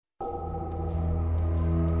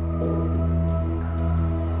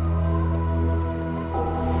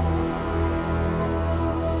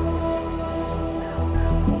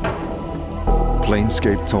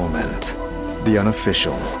Planescape Torment, the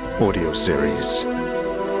unofficial audio series.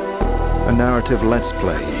 A narrative let's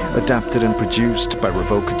play adapted and produced by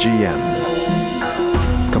Revoke GM.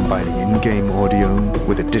 Combining in-game audio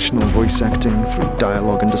with additional voice acting through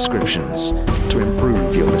dialogue and descriptions to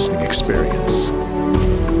improve your listening experience.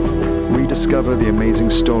 Rediscover the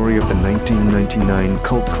amazing story of the 1999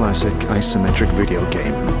 cult classic isometric video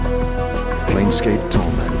game, Planescape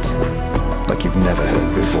Torment, like you've never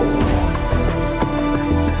heard before.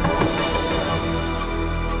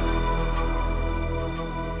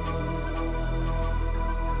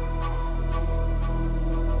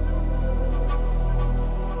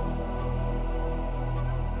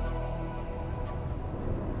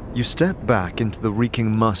 You step back into the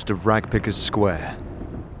reeking must of Ragpickers Square.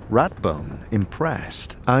 Ratbone,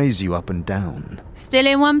 impressed, eyes you up and down. Still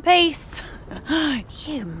in one piece?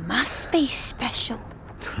 You must be special.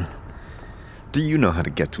 Do you know how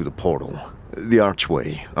to get through the portal? The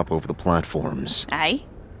archway up over the platforms? Eh?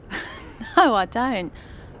 No, I don't.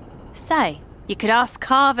 Say, you could ask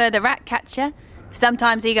Carver, the rat catcher.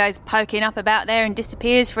 Sometimes he goes poking up about there and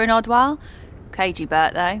disappears for an odd while. Cagey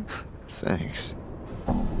Bert, though. Thanks.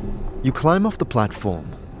 You climb off the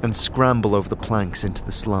platform and scramble over the planks into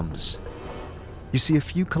the slums. You see a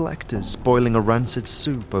few collectors boiling a rancid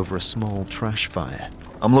soup over a small trash fire.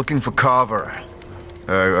 I'm looking for Carver.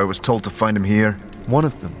 I was told to find him here. One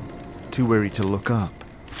of them, too weary to look up,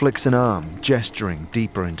 flicks an arm, gesturing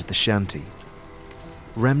deeper into the shanty.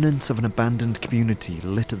 Remnants of an abandoned community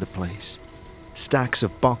litter the place. Stacks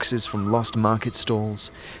of boxes from lost market stalls,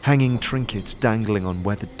 hanging trinkets dangling on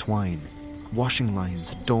weathered twine. Washing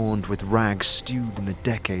lines adorned with rags stewed in the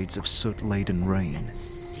decades of soot-laden rain.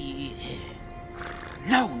 See here.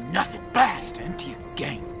 No, nothing. Blast into your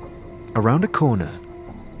game. Around a corner,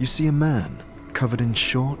 you see a man covered in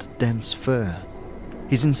short, dense fur.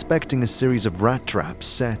 He's inspecting a series of rat traps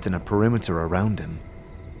set in a perimeter around him.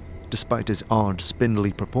 Despite his odd,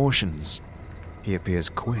 spindly proportions, he appears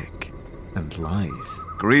quick and lithe.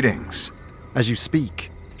 Greetings. As you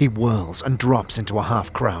speak, he whirls and drops into a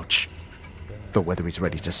half-crouch. Though whether he's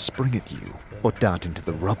ready to spring at you or dart into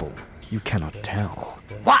the rubble, you cannot tell.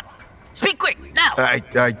 What? Speak quick, now!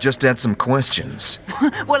 I just had some questions.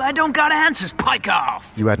 Well, I don't got answers, pike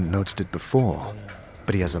off! You hadn't noticed it before,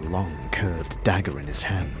 but he has a long, curved dagger in his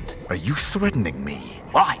hand. Are you threatening me?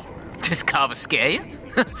 Why? Does Carver scare you?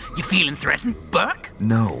 You feeling threatened, Burke?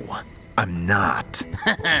 No, I'm not.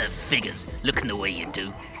 Figures, looking the way you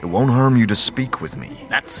do. It won't harm you to speak with me.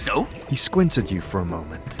 That's so? He squints at you for a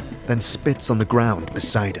moment, then spits on the ground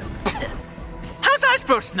beside him. How's I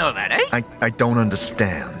supposed to know that, eh? I don't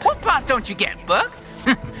understand. What part don't you get, Burke?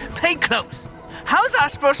 Pay close. How's I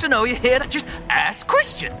supposed to know you're here to just ask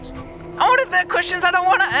questions? I wonder if they're questions I don't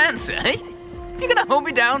want to answer, eh? You gonna hold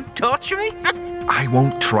me down, torture me? I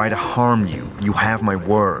won't try to harm you. You have my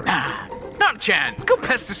word. Not a chance. Go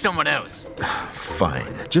pester someone else.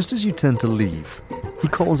 Fine. Just as you tend to leave, he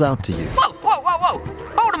calls out to you. Whoa!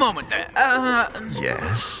 Hold a moment there.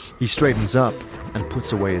 Yes? He straightens up and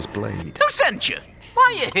puts away his blade. Who sent you? Why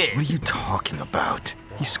are you here? What are you talking about?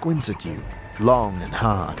 He squints at you, long and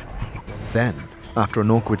hard. Then, after an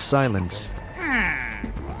awkward silence...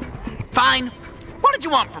 Fine. What did you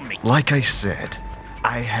want from me? Like I said,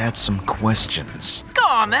 I had some questions. Go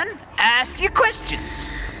on, then. Ask your questions.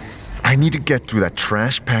 I need to get through that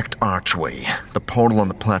trash-packed archway, the portal on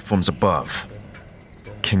the platforms above.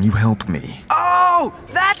 Can you help me? Oh,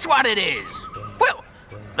 that's what it is. Well,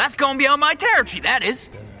 that's going beyond my territory, that is.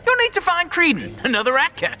 You'll need to find Creedon, another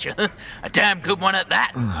rat catcher. A damn good one at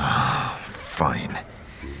that. Fine.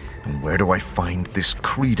 And where do I find this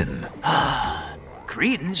Creedon?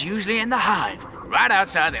 Creedon's usually in the hive, right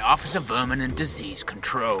outside the Office of Vermin and Disease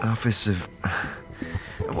Control. Office of...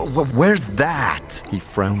 Where's that? He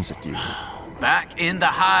frowns at you. Back in the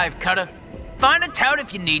hive, Cutter. Find a tout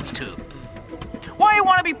if you needs to. Why you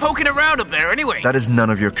want to be poking around up there anyway? That is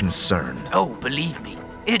none of your concern. Oh, believe me,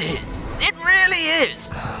 it is. It really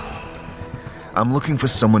is. I'm looking for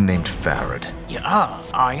someone named Farad. You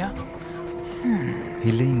are ya?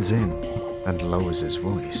 He leans in and lowers his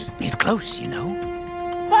voice. He's close, you know.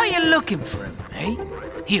 Why are you looking for him, eh?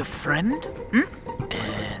 He a friend?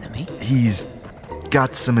 Enemy? He's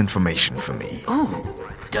got some information for me. Oh,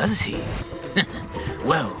 does he?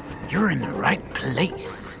 Well, you're in the right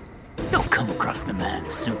place. You'll come across the man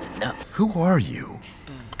soon enough. Who are you?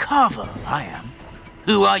 Carver, I am.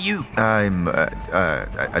 Who are you? I'm,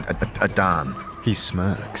 Adan. He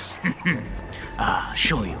smirks.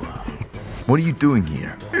 Sure you are. What are you doing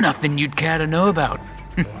here? Nothing you'd care to know about.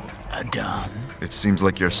 Adan. It seems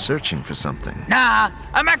like you're searching for something. Nah,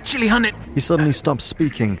 I'm actually hunting. He suddenly stops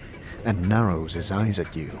speaking and narrows his eyes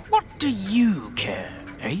at you. What do you care,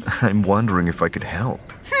 eh? I'm wondering if I could help.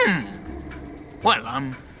 Well,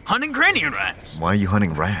 I'm hunting cranian rats. Why are you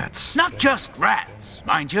hunting rats? Not just rats,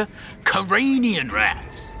 mind you. Cranian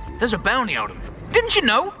rats. There's a bounty out of them. Didn't you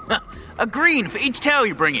know? A green for each tail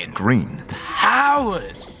you bring in. Green.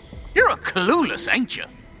 Powers. You're a clueless, ain't you?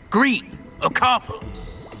 Green or copper.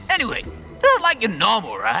 Anyway, they're not like your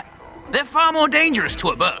normal rat. They're far more dangerous to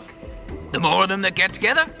a bug. The more of them that get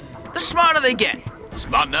together, the smarter they get.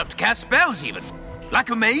 Smart enough to cast spells, even. Like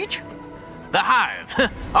a mage. The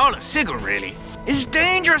hive, all a sigil really, is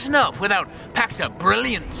dangerous enough without packs of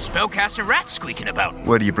brilliant spellcaster rats squeaking about.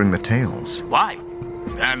 Where do you bring the tails? Why?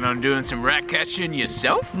 Planning on doing some rat catching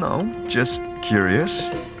yourself? No, just curious.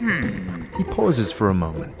 He pauses for a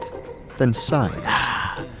moment, then sighs.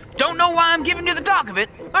 Don't know why I'm giving you the dark of it,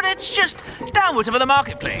 but it's just downwards over the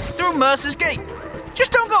marketplace, through Mercer's Gate.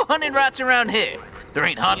 Just don't go hunting rats around here. There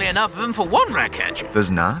ain't hardly enough of them for one rat catcher.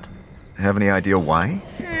 There's not? Have any idea why?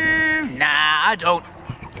 Nah, I don't.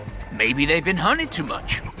 Maybe they've been hunted too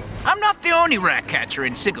much. I'm not the only rat catcher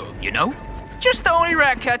in Sigil, you know? Just the only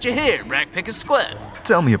rat catcher here, Ragpicker Square.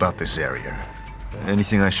 Tell me about this area.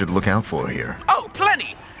 Anything I should look out for here? Oh,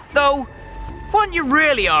 plenty. Though, one you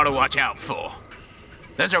really ought to watch out for.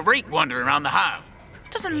 There's a rake wandering around the hive.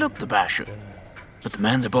 Doesn't look the basher. But the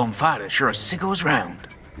man's a born fighter, sure as Sigil's round.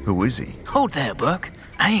 Who is he? Hold there, Buck.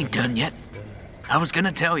 I ain't done yet. I was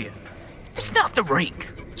gonna tell you. It's not the rake,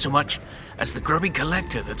 so much as the grubby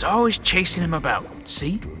collector that's always chasing him about.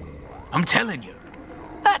 See? I'm telling you.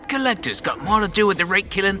 That collector's got more to do with the rake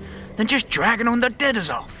killing than just dragging on the deaders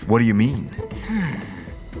off. What do you mean?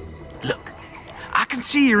 Look, I can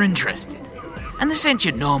see you're interested. And this ain't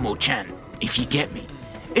your normal chant, if you get me.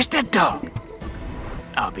 It's that dog.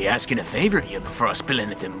 I'll be asking a favor of you before I spill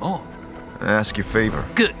anything more. Ask your favor.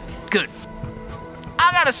 Good.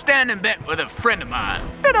 I got a standing bet with a friend of mine.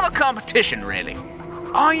 Bit of a competition, really.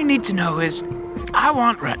 All you need to know is, I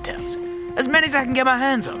want rat tails. As many as I can get my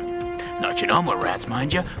hands on. Not your normal rats,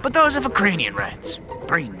 mind you, but those are for cranian rats.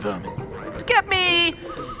 Brain vermin. Get me,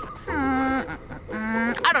 I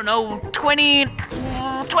don't know, 20,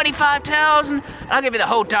 25 tails, and I'll give you the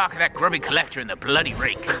whole dock of that grubby collector and the bloody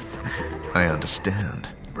rake. I understand.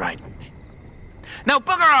 Right. Now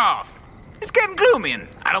bugger off! It's getting gloomy and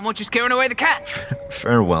I don't want you scaring away the cat.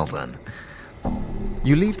 Farewell, then.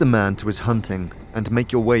 You leave the man to his hunting and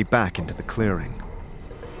make your way back into the clearing.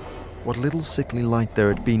 What little sickly light there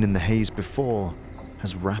had been in the haze before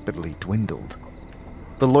has rapidly dwindled.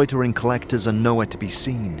 The loitering collectors are nowhere to be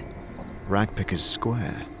seen. Ragpicker's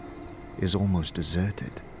Square is almost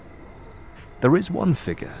deserted. There is one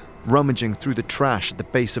figure rummaging through the trash at the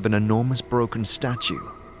base of an enormous broken statue.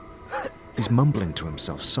 He's mumbling to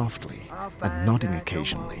himself softly and nodding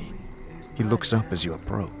occasionally. He looks up as you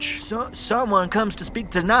approach. Someone comes to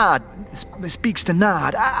speak to Nod. Speaks to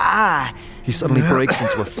Nod. He suddenly breaks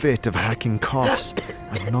into a fit of hacking coughs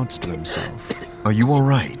and nods to himself. Are you all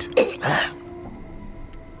right?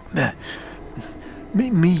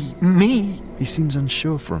 Me. He seems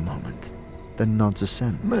unsure for a moment, then nods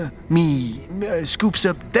assent. Me scoops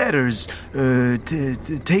up debtors.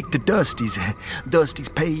 Take the Dusties.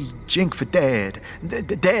 Dusties pay jink for Dad.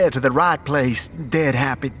 Dad to the right place. Dad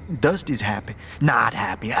happy. Dusty's happy. Not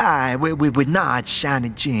happy. We're not shiny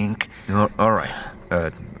jink. All right.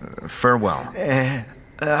 Farewell.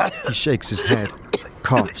 He shakes his head,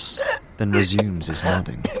 coughs, then resumes his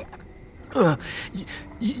nodding.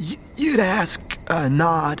 You'd ask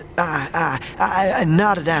Nod.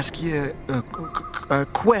 Nod'd ask you a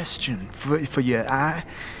question for you.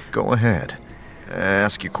 Go ahead.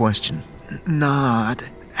 Ask your question. Nod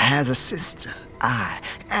has a sister.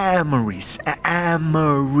 Amaris.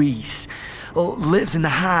 Lives in the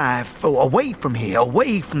hive, away from here,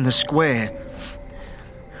 away from the square.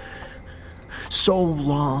 So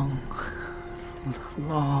long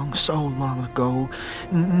ago,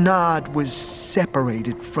 Nod was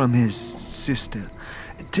separated from his sister,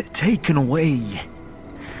 taken away.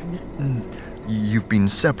 You've been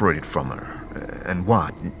separated from her. And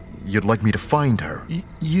what? You'd like me to find her?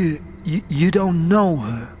 You don't know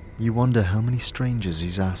her. You wonder how many strangers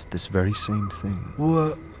he's asked this very same thing.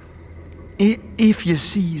 Well, if you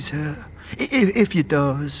sees her, if you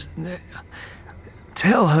does,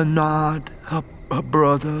 tell her Nod, her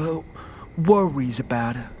brother, worries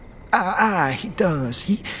about her. He does.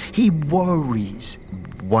 He worries.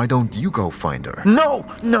 Why don't you go find her? No.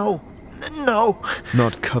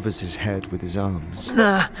 Nod covers his head with his arms.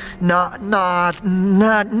 Nod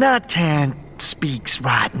can't speaks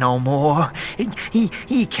right no more.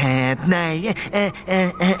 He can't, nay.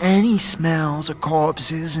 And he smells of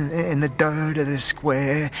corpses in the dirt of the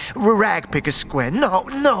square. Ragpicker Square.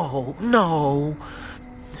 No.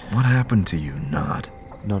 What happened to you, Nod?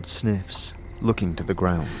 Nod sniffs, looking to the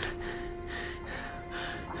ground.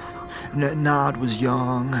 Nod was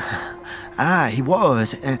young. He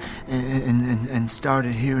was. And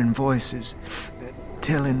started hearing voices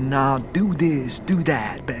telling Nod, do this, do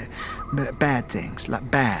that. Bad things,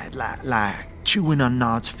 like chewing on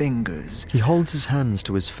Nod's fingers. He holds his hands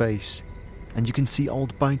to his face, and you can see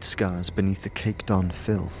old bite scars beneath the caked-on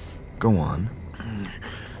filth. Go on.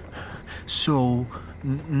 So,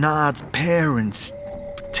 Nod's parents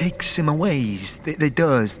takes him away. They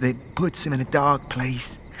does. They puts him in a dark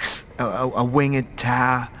place, a winged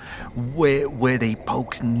tower, where they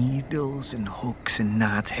pokes needles and hooks in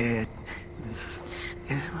Nod's head.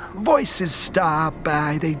 Voices stop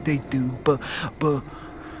by, they do, but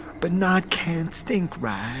Nod can't think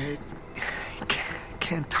right.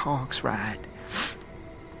 Can't talks right.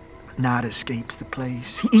 Nod escapes the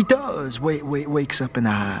place. He does. Wakes up in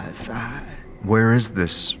the hive. Where is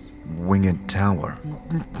this winged tower?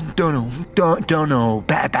 Don't know.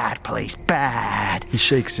 Bad place. Bad. He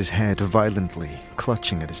shakes his head violently,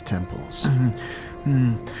 clutching at his temples.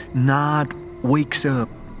 Nod wakes up.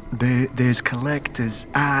 There's collectors.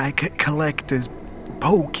 Collectors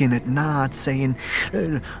poking at Nod, saying,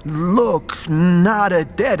 "Look, not a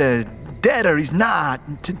deader. He's not.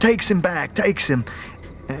 Takes him back. Takes him."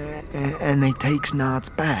 And they takes Nod's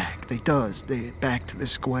back. They back to the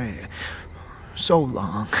square. So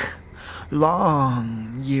long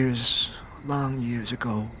years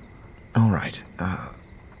ago. All right.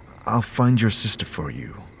 I'll find your sister for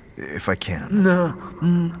you, if I can. No,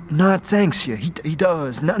 Nod thanks you. He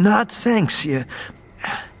does. Nod thanks you.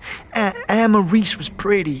 Amarise was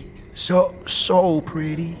pretty. So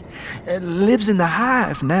pretty. Lives in the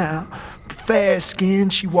hive now. Fair skin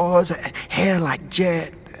she was, hair like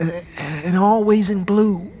jet, and always in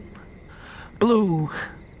blue. Blue.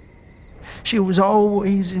 She was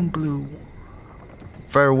always in blue.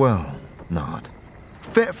 Farewell, Nod.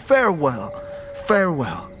 Farewell.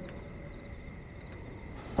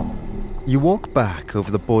 You walk back over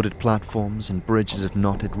the boarded platforms and bridges of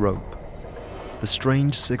knotted rope. The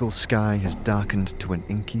strange sigil sky has darkened to an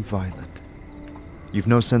inky violet. You've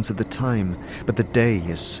no sense of the time, but the day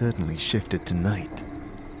has certainly shifted to night.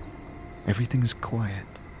 Everything's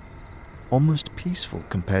quiet, almost peaceful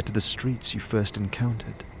compared to the streets you first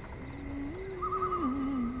encountered.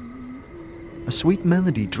 A sweet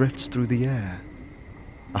melody drifts through the air,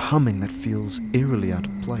 a humming that feels eerily out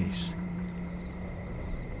of place.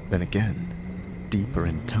 Then again, deeper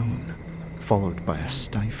in tone, followed by a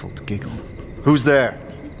stifled giggle. Who's there?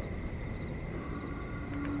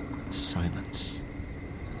 Silence.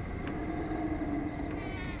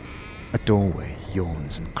 A doorway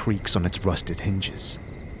yawns and creaks on its rusted hinges.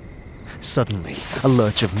 Suddenly, a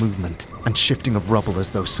lurch of movement and shifting of rubble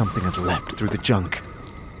as though something had leapt through the junk.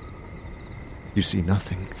 You see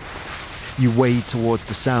nothing. You wade towards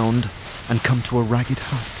the sound and come to a ragged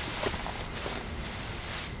hut.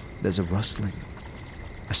 There's a rustling,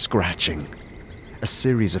 a scratching, a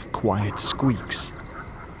series of quiet squeaks.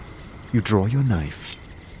 You draw your knife,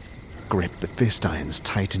 grip the fist irons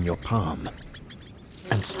tight in your palm,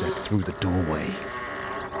 and step through the doorway.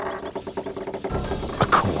 A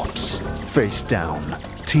corpse, face down,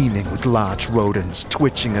 teeming with large rodents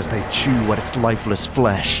twitching as they chew at its lifeless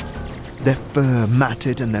flesh. Their fur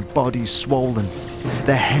matted and their bodies swollen,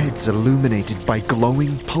 their heads illuminated by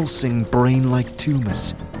glowing, pulsing, brain-like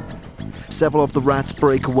tumors. Several of the rats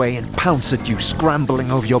break away and pounce at you,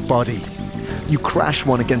 scrambling over your body. You crash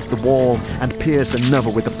one against the wall and pierce another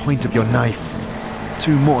with the point of your knife.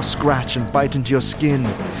 Two more scratch and bite into your skin.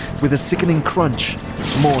 With a sickening crunch,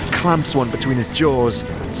 Mort clamps one between his jaws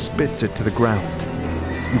and spits it to the ground.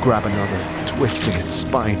 You grab another, twisting its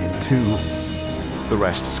spine in two. The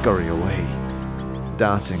rest scurry away,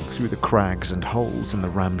 darting through the crags and holes in the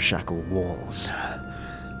ramshackle walls.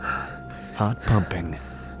 Heart pumping,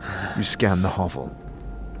 you scan the hovel.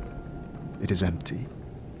 It is empty,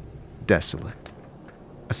 desolate,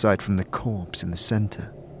 aside from the corpse in the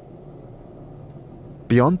center.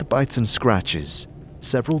 Beyond the bites and scratches,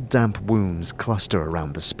 several damp wounds cluster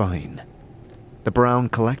around the spine. The brown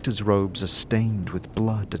collector's robes are stained with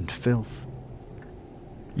blood and filth.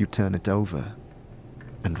 You turn it over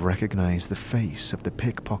and recognize the face of the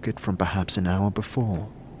pickpocket from perhaps an hour before.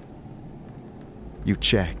 You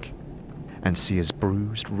check and see his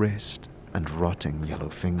bruised wrist and rotting yellow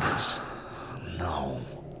fingers. No.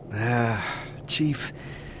 Chief,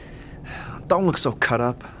 don't look so cut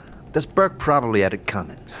up. This Burke probably had it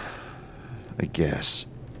coming. I guess.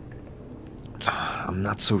 I'm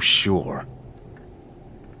not so sure.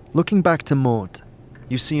 Looking back to Mort,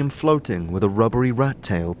 you see him floating with a rubbery rat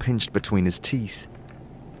tail pinched between his teeth.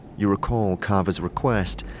 You recall Carver's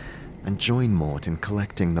request and join Mort in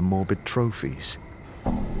collecting the morbid trophies.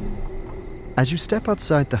 As you step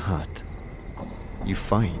outside the hut, you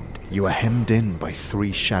find you are hemmed in by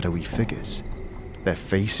 3 shadowy figures, their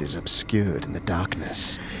faces obscured in the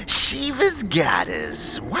darkness. Shiva's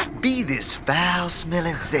goddess, what be this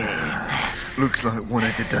foul-smelling thing? Looks like one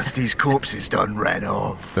of the Dusty's corpses done ran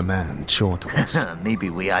off. The man chortles. Maybe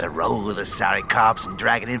we ought to roll the sorry cops and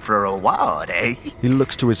drag it in for a reward, eh? He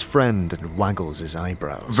looks to his friend and waggles his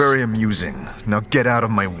eyebrows. Very amusing. Now get out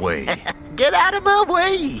of my way. Get out of my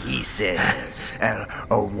way, he says.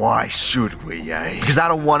 Why should we, eh? Because I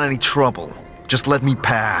don't want any trouble. Just let me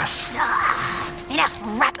pass.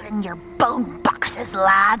 Enough rattling your bone boxes,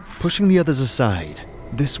 lads. Pushing the others aside,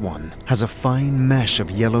 this one has a fine mesh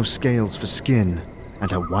of yellow scales for skin,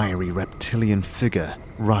 and her wiry reptilian figure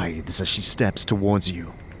writhes as she steps towards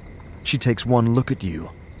you. She takes one look at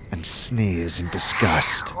you and sneers in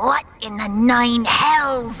disgust. What in the 9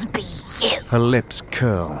 hells be you? Her lips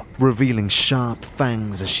curl, revealing sharp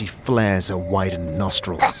fangs as she flares her widened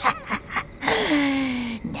nostrils.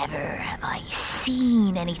 Never have I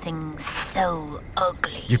seen anything so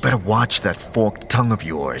ugly. You better watch that forked tongue of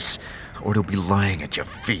yours, or it'll be lying at your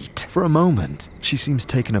feet. For a moment, she seems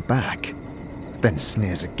taken aback, then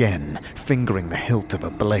sneers again, fingering the hilt of a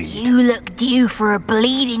blade. You look due for a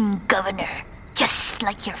bleeding, Governor. Just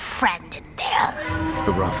like your friend in there.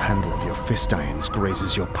 The rough handle of your fist irons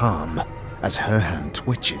grazes your palm as her hand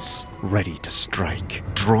twitches, ready to strike.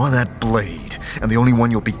 Draw that blade, and the only one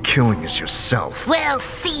you'll be killing is yourself. We'll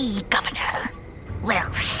see, Governor.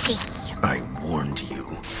 We'll see. I warned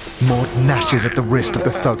you. Mort gnashes at the wrist of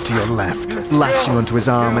the thug to your left, latching onto his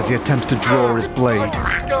arm as he attempts to draw his blade.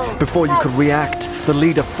 Before you could react, the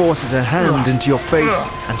leader forces her hand into your face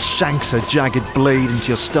and shanks her jagged blade into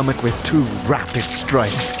your stomach with 2 rapid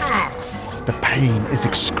strikes. The pain is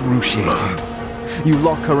excruciating. You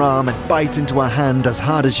lock her arm and bite into her hand as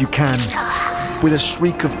hard as you can. With a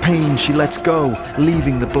shriek of pain, she lets go,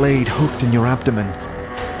 leaving the blade hooked in your abdomen.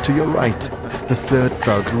 To your right, the third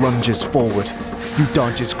thug lunges forward. You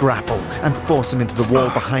dodge his grapple and force him into the wall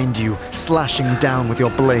behind you, slashing down with your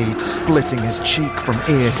blade, splitting his cheek from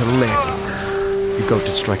ear to lip. You go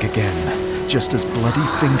to strike again, just as bloody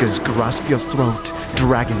fingers grasp your throat,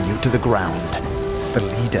 dragging you to the ground. The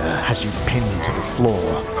leader has you pinned to the floor,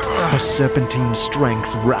 her serpentine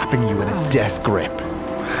strength wrapping you in a death grip.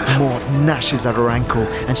 Mort gnashes at her ankle,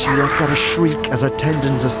 and she lets out a shriek as her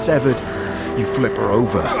tendons are severed. You flip her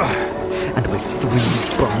over, and with 3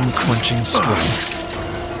 bone-crunching strikes,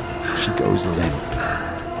 she goes limp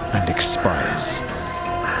and expires.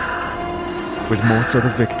 With Mort's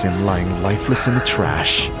other victim lying lifeless in the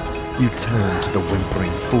trash, you turn to the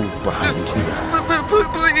whimpering fool behind you.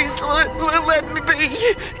 Please, let me be.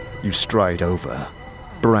 You stride over,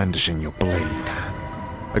 brandishing your blade.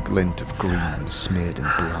 A glint of green smeared in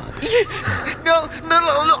blood. No.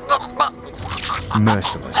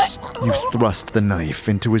 Merciless, you thrust the knife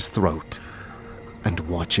into his throat and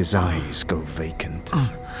watch his eyes go vacant.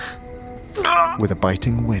 With a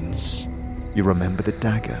biting wince, you remember the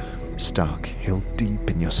dagger stuck hilt deep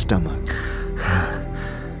in your stomach.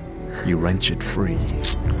 You wrench it free.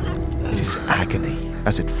 It is agony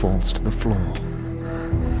as it falls to the floor.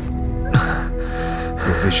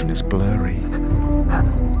 Your vision is blurry.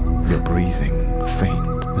 Your breathing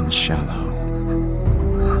faint and shallow.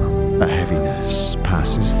 A heaviness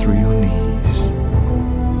passes through your knees,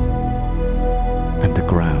 and the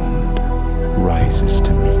ground rises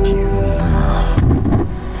to meet you.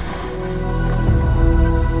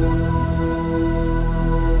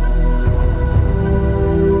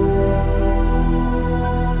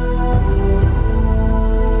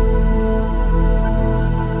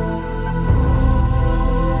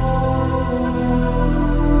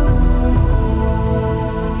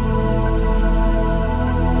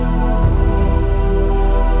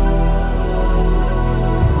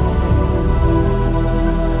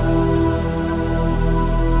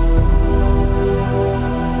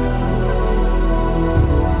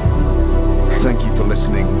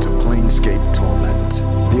 Listening to Planescape Torment,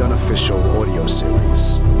 the unofficial audio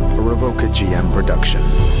series, a Revoca GM production.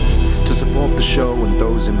 To support the show and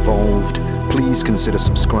those involved, please consider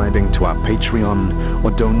subscribing to our Patreon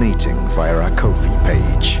or donating via our Ko-fi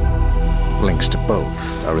page. Links to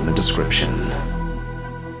both are in the description.